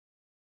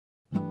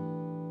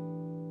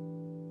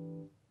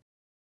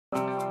Good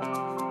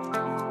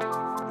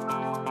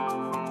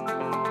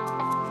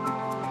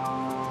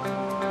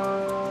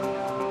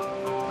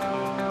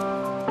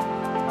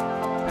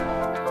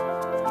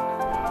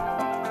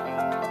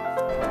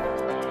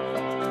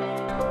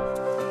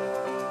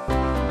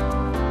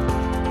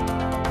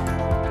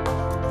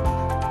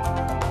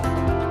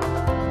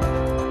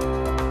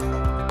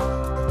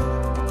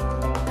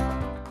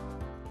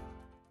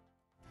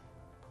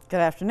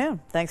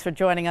afternoon. Thanks for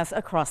joining us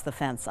across the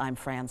fence. I'm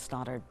Fran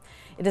Stoddard.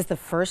 It is the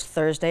first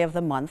Thursday of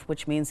the month,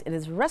 which means it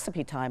is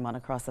recipe time on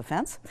Across the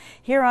Fence.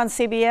 Here on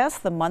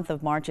CBS, the month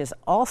of March is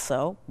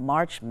also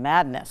March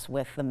Madness,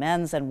 with the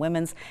men's and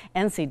women's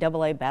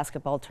NCAA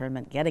basketball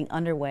tournament getting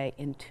underway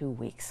in 2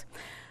 weeks.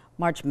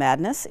 March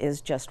Madness is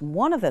just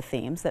one of the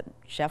themes that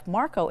Chef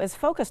Marco is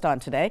focused on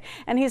today,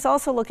 and he's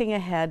also looking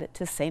ahead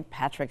to St.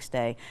 Patrick's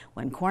Day,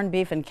 when corned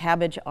beef and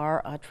cabbage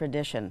are a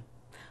tradition.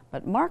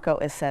 But Marco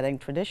is setting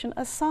tradition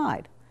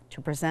aside to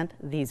present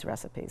these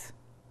recipes.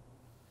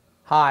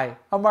 Hi,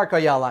 I'm Marco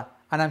Ayala,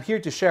 and I'm here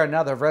to share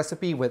another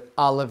recipe with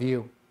all of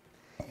you.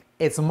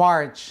 It's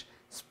March.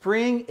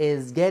 Spring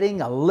is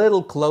getting a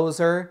little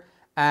closer,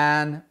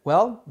 and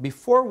well,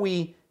 before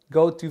we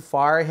go too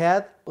far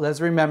ahead, let's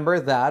remember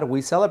that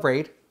we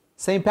celebrate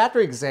St.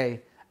 Patrick's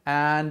Day,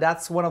 and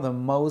that's one of the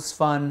most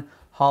fun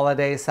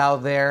holidays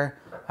out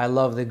there. I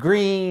love the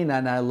green,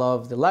 and I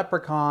love the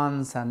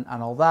leprechauns and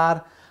all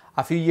that.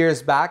 A few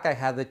years back, I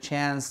had the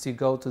chance to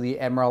go to the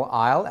Emerald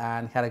Isle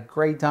and had a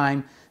great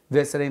time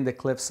visiting the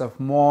Cliffs of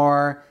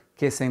Moher,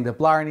 kissing the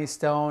Blarney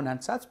Stone,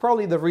 and that's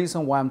probably the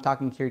reason why I'm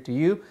talking here to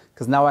you,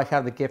 because now I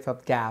have the gift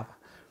of gab.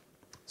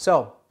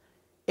 So,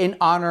 in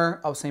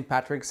honor of St.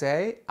 Patrick's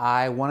Day,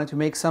 I wanted to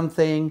make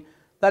something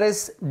that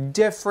is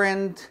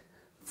different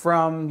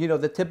from,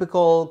 the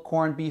typical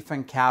corned beef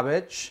and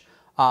cabbage,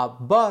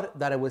 but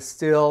that it was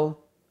still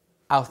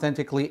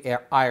authentically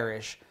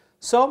Irish.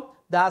 So,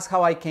 that's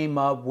how I came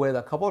up with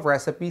a couple of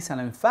recipes,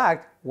 and in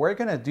fact, we're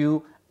gonna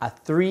do a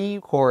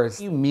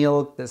 3-course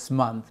meal this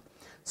month.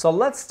 So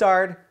let's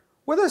start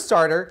with a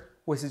starter,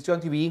 which is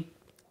going to be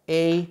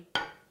a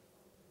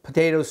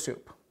potato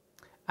soup.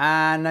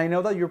 And I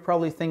know that you're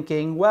probably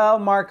thinking, well,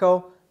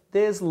 Marco,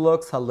 this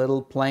looks a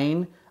little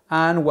plain.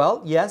 And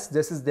well, yes,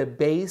 this is the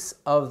base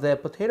of the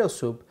potato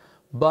soup,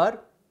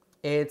 but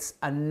it's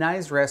a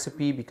nice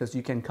recipe because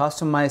you can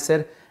customize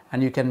it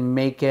and you can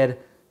make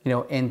it,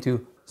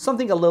 into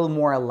something a little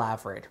more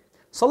elaborate.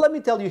 So let me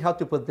tell you how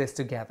to put this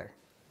together.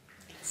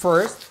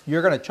 First,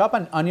 you're gonna chop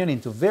an onion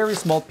into very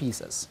small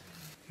pieces.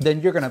 Then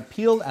you're gonna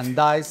peel and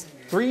dice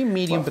 3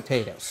 medium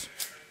potatoes.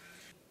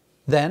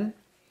 Then,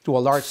 to a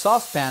large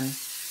saucepan,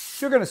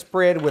 you're gonna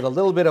spray it with a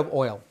little bit of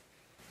oil.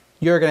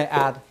 You're gonna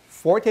add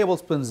 4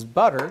 tablespoons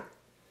butter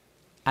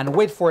and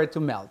wait for it to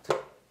melt.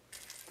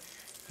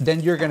 Then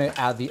you're gonna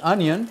add the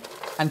onion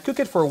and cook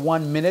it for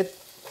 1 minute,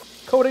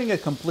 coating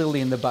it completely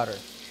in the butter.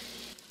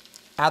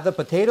 Add the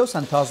potatoes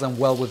and toss them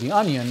well with the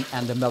onion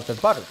and the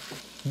melted butter.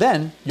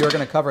 Then you're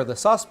going to cover the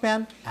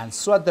saucepan and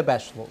sweat the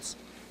vegetables.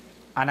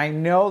 And I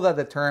know that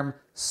the term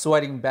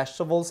sweating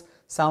vegetables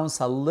sounds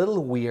a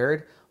little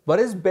weird,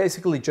 but it's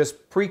basically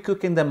just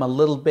pre-cooking them a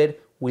little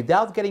bit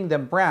without getting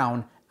them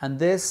brown, and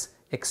this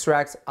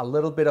extracts a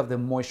little bit of the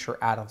moisture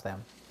out of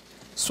them.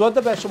 Sweat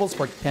the vegetables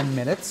for 10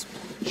 minutes,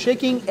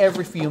 shaking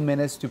every few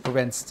minutes to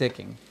prevent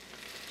sticking.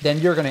 Then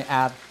you're going to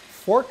add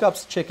 4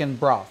 cups chicken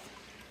broth.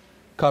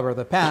 Cover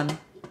the pan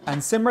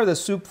and simmer the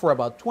soup for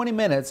about 20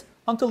 minutes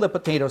until the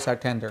potatoes are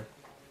tender.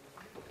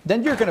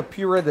 Then you're going to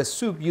puree the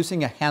soup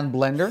using a hand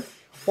blender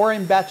or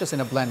in batches in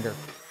a blender.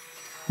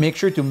 Make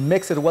sure to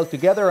mix it well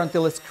together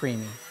until it's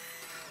creamy.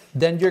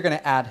 Then you're going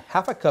to add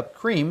half a cup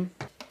cream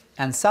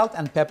and salt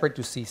and pepper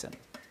to season.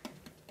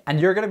 And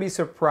you're going to be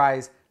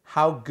surprised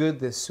how good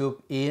this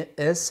soup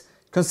is,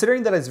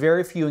 considering that it's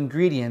very few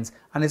ingredients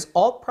and it's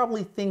all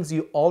probably things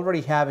you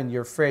already have in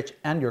your fridge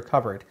and your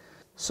cupboard.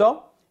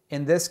 So,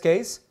 in this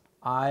case,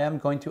 I am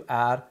going to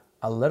add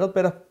a little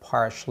bit of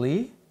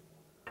parsley,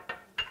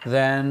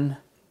 then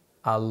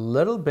a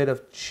little bit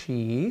of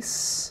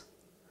cheese,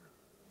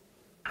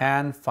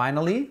 and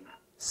finally,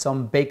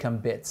 some bacon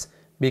bits,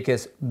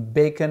 because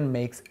bacon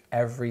makes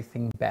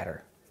everything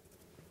better.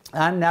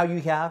 And now you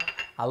have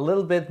a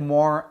little bit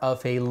more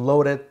of a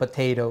loaded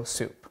potato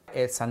soup.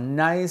 It's a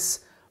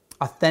nice,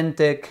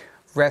 authentic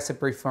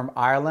recipe from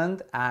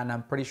Ireland, and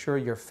I'm pretty sure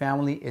your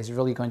family is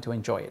really going to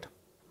enjoy it.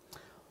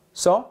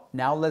 So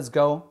now let's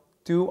go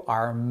to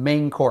our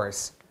main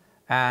course.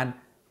 And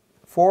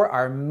for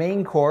our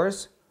main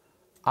course,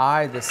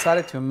 I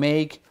decided to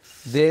make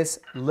this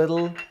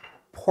little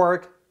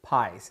pork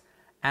pies.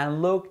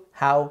 And look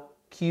how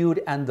cute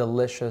and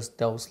delicious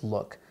those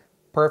look.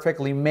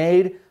 Perfectly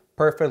made,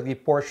 perfectly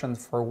portioned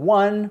for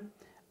one.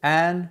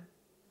 And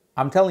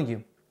I'm telling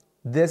you,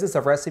 this is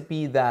a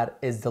recipe that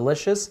is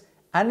delicious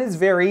and it's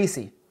very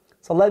easy.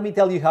 So let me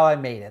tell you how I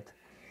made it.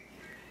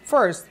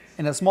 First,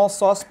 in a small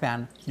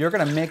saucepan, you're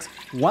going to mix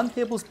 1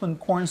 tablespoon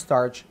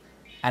cornstarch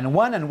and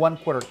 1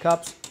 1/4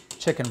 cups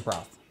chicken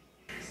broth.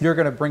 You're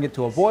going to bring it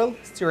to a boil,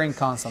 stirring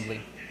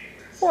constantly,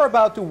 for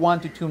about 1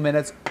 to 2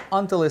 minutes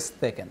until it's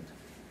thickened.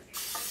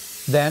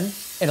 Then,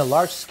 in a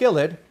large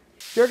skillet,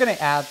 you're going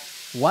to add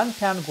 1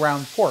 pound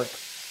ground pork,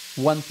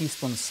 1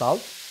 teaspoon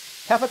salt,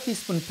 half a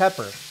teaspoon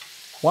pepper,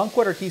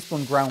 1/4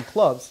 teaspoon ground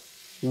cloves,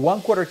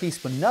 1/4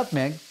 teaspoon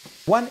nutmeg,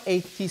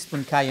 1/8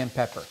 teaspoon cayenne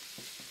pepper,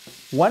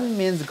 1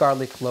 minced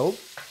garlic clove,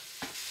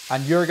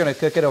 and you're going to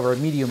cook it over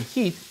medium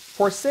heat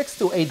for 6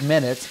 to 8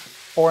 minutes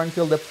or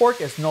until the pork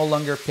is no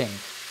longer pink.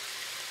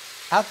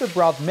 Add the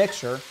broth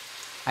mixture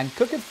and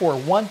cook it for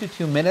 1 to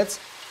 2 minutes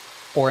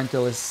or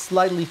until it's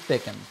slightly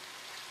thickened.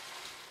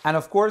 And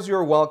of course,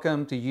 you're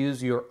welcome to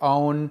use your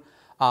own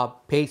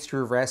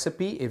pastry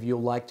recipe if you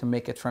like to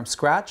make it from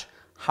scratch.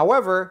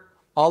 However,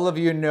 all of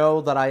you know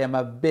that I am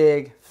a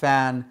big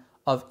fan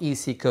of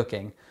easy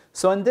cooking.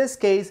 So in this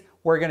case,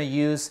 we're going to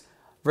use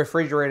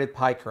refrigerated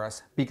pie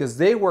crust because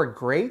they work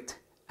great,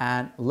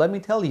 and let me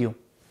tell you,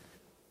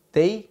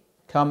 they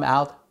come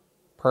out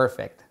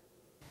perfect.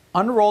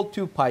 Unroll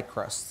 2 pie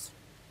crusts.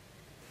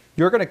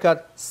 You're going to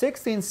cut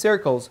 16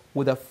 circles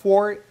with a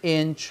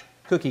 4-inch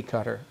cookie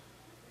cutter.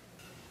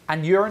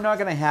 And you're not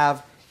going to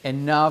have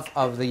enough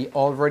of the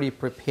already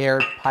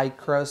prepared pie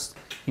crust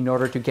in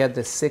order to get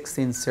the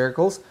 16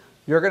 circles.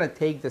 You're going to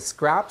take the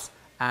scraps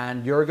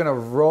and you're going to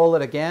roll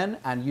it again,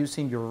 and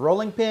using your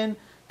rolling pin,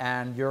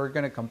 and you're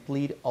going to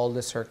complete all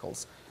the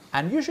circles.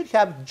 And you should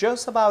have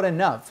just about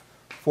enough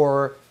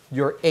for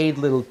your 8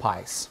 little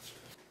pies.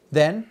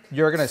 Then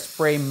you're going to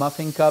spray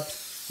muffin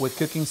cups with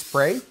cooking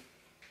spray.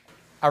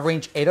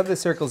 Arrange 8 of the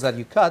circles that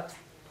you cut,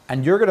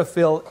 and you're going to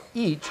fill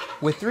each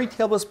with 3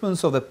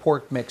 tablespoons of the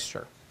pork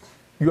mixture.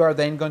 You are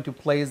then going to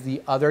place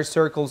the other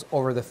circles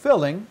over the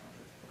filling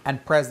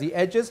and press the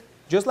edges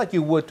just like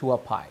you would to a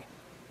pie.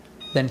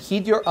 Then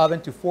heat your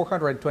oven to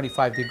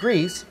 425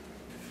 degrees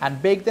and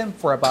bake them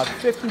for about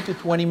 15 to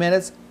 20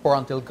 minutes or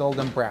until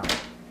golden brown.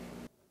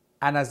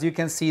 And as you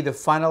can see, the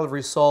final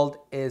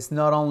result is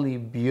not only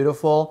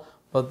beautiful,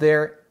 but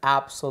they're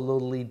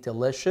absolutely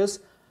delicious.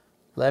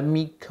 Let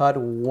me cut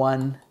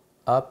one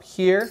up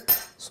here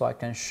so I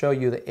can show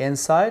you the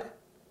inside.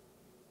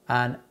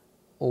 And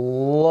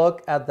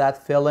look at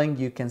that filling.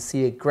 You can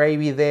see a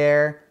gravy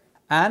there.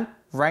 And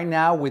right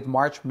now with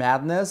March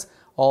Madness,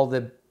 all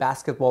the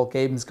basketball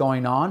games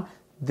going on,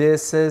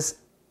 this is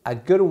a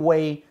good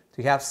way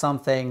to have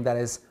something that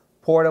is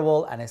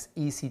portable and is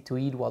easy to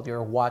eat while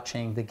you're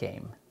watching the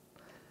game.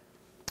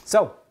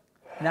 So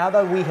now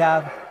that we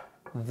have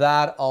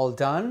that all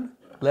done,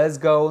 let's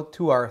go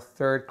to our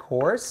third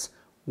course,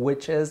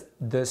 which is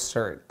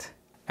dessert.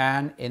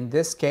 And in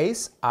this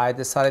case, I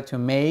decided to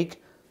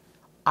make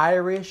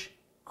Irish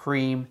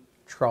cream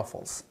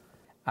truffles.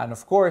 And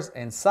of course,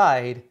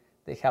 inside,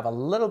 they have a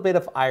little bit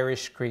of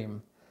Irish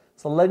cream.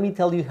 So let me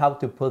tell you how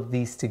to put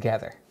these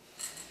together.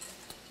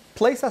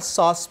 Place a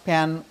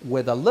saucepan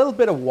with a little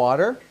bit of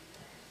water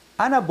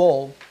and a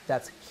bowl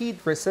that's heat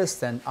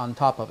resistant on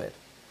top of it.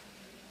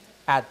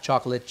 Add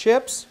chocolate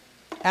chips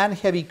and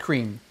heavy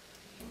cream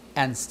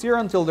and stir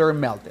until they're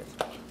melted.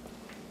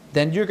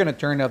 Then you're going to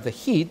turn off the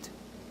heat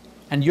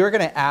and you're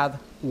going to add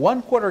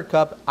 1/4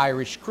 cup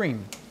Irish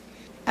cream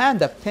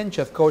and a pinch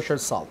of kosher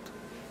salt.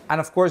 And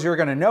of course, you're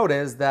going to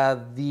notice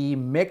that the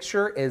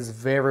mixture is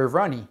very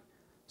runny.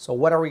 So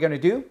what are we going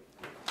to do?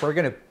 We're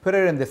going to put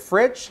it in the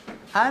fridge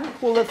and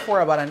cool it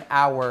for about an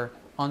hour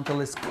until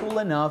it's cool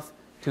enough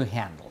to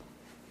handle.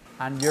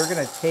 And you're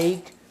going to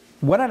take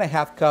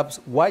 1.5 cups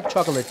white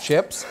chocolate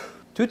chips,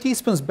 2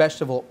 teaspoons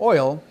vegetable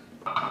oil,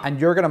 and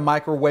you're going to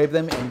microwave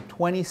them in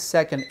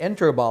 20-second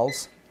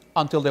intervals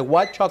until the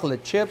white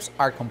chocolate chips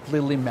are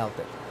completely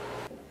melted.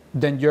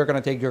 Then you're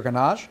going to take your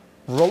ganache,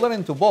 roll it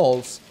into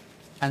balls,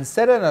 and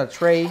set it in a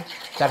tray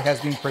that has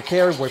been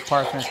prepared with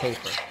parchment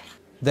paper.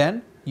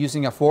 Then,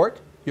 using a fork,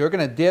 you're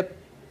going to dip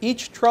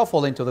each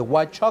truffle into the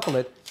white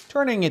chocolate,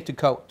 turning it to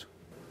coat.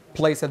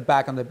 Place it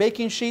back on the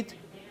baking sheet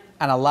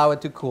and allow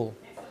it to cool.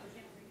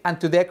 And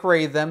to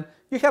decorate them,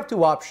 you have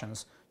 2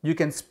 options. You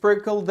can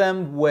sprinkle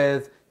them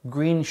with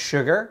green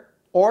sugar,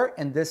 or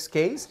in this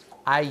case,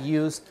 I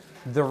used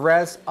the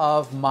rest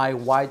of my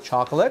white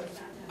chocolate.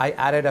 I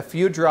added a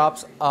few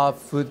drops of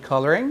food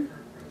coloring,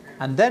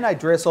 and then I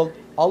drizzled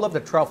all of the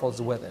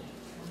truffles with it.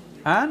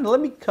 And let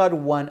me cut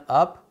one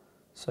up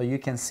so you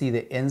can see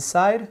the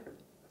inside,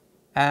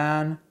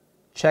 and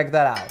check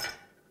that out.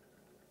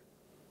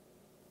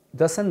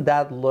 Doesn't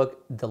that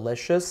look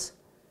delicious?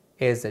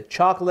 Is the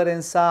chocolate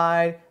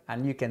inside,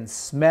 and you can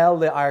smell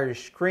the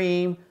Irish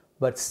cream,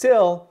 but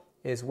still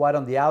is white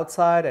on the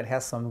outside and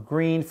has some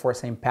green for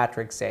St.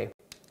 Patrick's Day.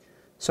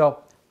 So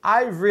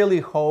I really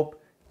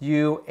hope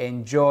you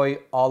enjoy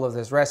all of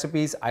these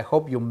recipes. I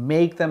hope you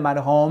make them at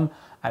home,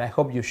 and I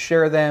hope you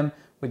share them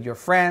with your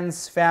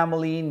friends,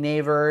 family,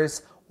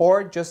 neighbors,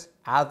 or just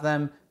add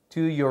them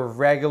to your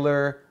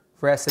regular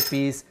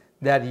recipes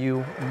that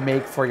you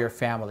make for your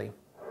family.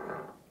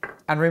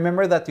 And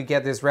remember that to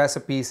get these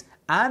recipes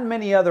and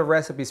many other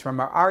recipes from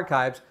our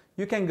archives,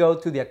 you can go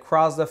to the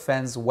Across the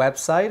Fence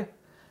website.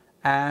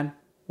 And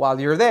while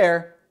you're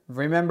there,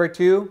 remember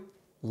to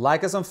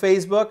like us on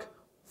Facebook,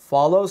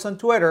 follow us on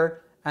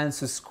Twitter, and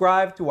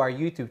subscribe to our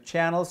YouTube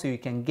channel so you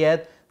can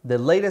get the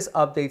latest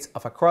updates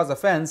of Across the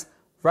Fence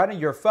right on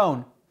your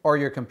phone or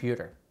your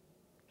computer.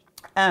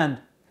 And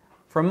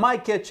from my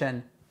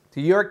kitchen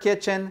to your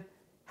kitchen,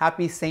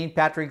 happy St.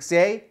 Patrick's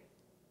Day.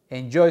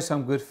 Enjoy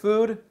some good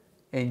food,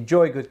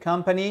 enjoy good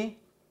company,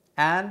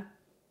 and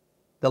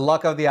the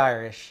luck of the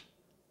Irish.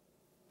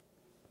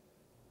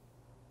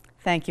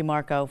 Thank you,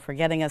 Marco, for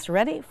getting us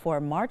ready for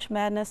March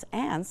Madness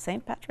and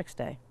St. Patrick's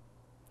Day.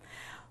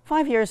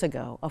 5 years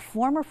ago, a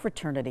former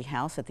fraternity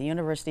house at the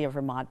University of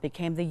Vermont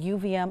became the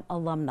UVM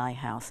Alumni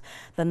House.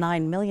 The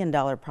 $9 million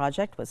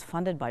project was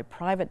funded by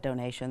private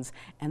donations,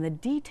 and the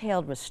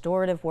detailed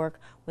restorative work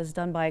was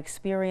done by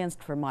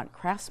experienced Vermont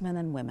craftsmen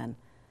and women.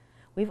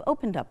 We've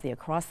opened up the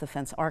Across the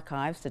Fence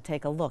archives to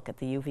take a look at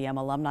the UVM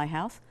Alumni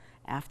House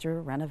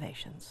after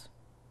renovations.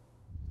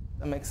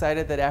 I'm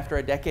excited that after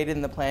a decade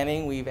in the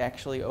planning, we've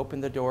actually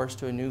opened the doors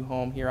to a new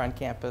home here on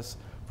campus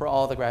for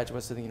all the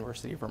graduates of the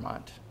University of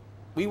Vermont.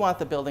 We want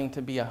the building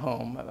to be a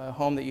home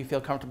that you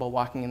feel comfortable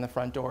walking in the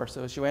front door.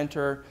 So as you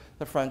enter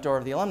the front door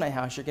of the Alumni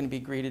House, you're going to be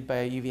greeted by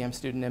a UVM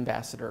student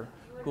ambassador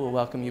who will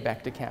welcome you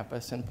back to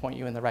campus and point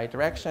you in the right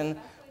direction,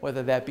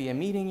 whether that be a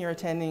meeting you're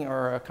attending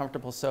or a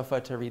comfortable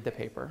sofa to read the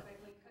paper.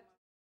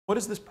 What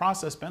has this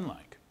process been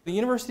like? The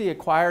university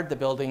acquired the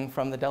building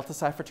from the Delta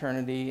Psi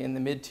fraternity in the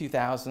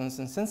mid-2000s,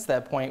 and since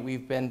that point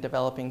we've been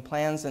developing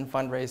plans and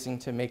fundraising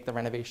to make the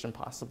renovation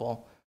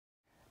possible.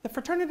 The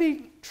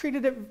fraternity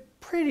treated it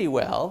pretty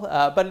well,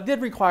 but it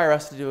did require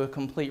us to do a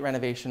complete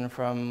renovation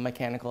from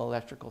mechanical,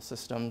 electrical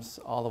systems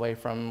all the way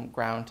from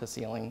ground to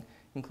ceiling,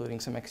 including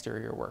some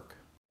exterior work.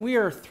 We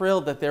are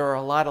thrilled that there are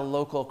a lot of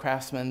local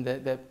craftsmen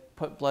that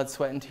put blood,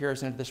 sweat, and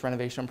tears into this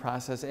renovation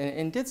process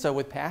and did so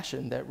with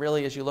passion. That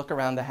really, as you look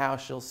around the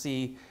house, you'll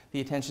see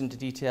the attention to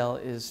detail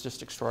is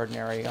just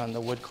extraordinary on the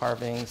wood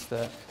carvings,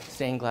 the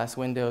stained glass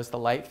windows, the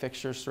light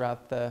fixtures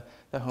throughout the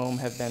home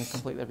have been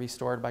completely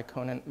restored by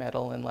Conant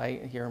Metal and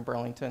Light here in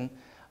Burlington.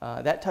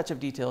 That touch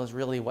of detail is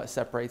really what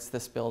separates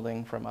this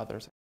building from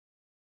others.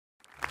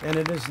 And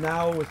it is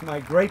now with my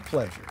great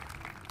pleasure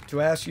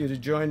to ask you to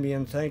join me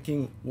in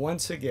thanking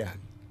once again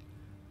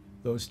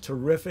those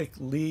terrific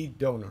lead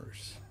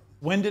donors.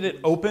 When did it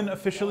open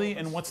officially,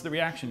 and what's the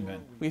reaction been?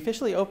 We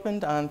officially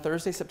opened on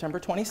Thursday, September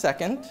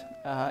 22nd,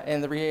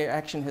 and the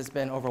reaction has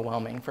been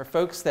overwhelming. For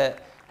folks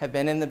that have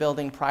been in the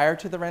building prior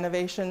to the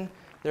renovation,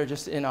 they're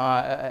just in awe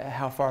at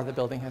how far the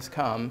building has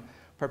come.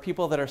 For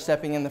people that are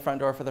stepping in the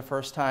front door for the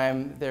first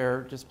time,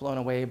 they're just blown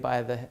away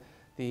by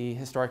the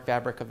historic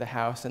fabric of the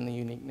house and the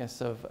uniqueness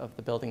of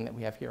the building that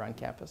we have here on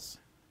campus.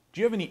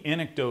 Do you have any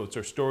anecdotes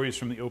or stories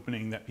from the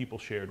opening that people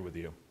shared with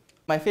you?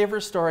 My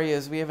favorite story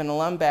is we have an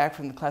alum back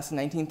from the class of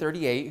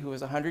 1938 who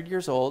was 100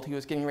 years old. He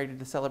was getting ready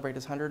to celebrate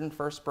his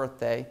 101st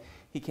birthday.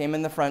 He came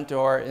in the front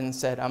door and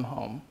said, "I'm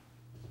home."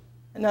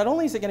 And not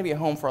only is it going to be a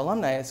home for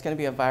alumni, it's going to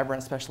be a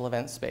vibrant special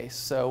event space.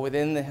 So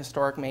within the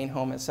historic main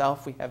home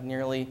itself, we have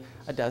nearly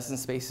a dozen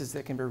spaces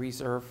that can be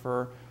reserved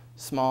for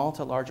small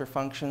to larger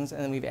functions.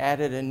 And then we've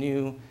added a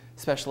new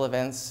special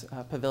events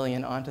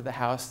pavilion onto the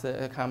house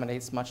that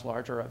accommodates much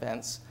larger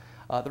events.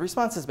 The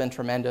response has been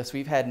tremendous.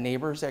 We've had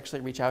neighbors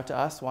actually reach out to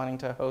us wanting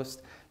to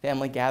host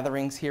family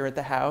gatherings here at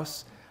the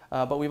house,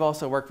 but we've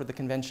also worked with the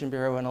Convention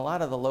Bureau and a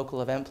lot of the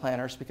local event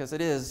planners because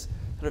it is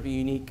sort of a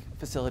unique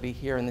facility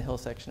here in the Hill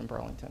section in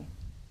Burlington.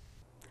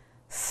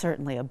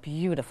 Certainly a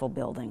beautiful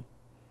building.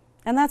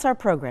 And that's our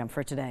program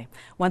for today.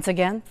 Once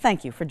again,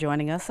 thank you for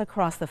joining us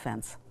Across the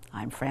Fence.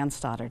 I'm Fran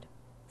Stoddard.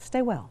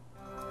 Stay well.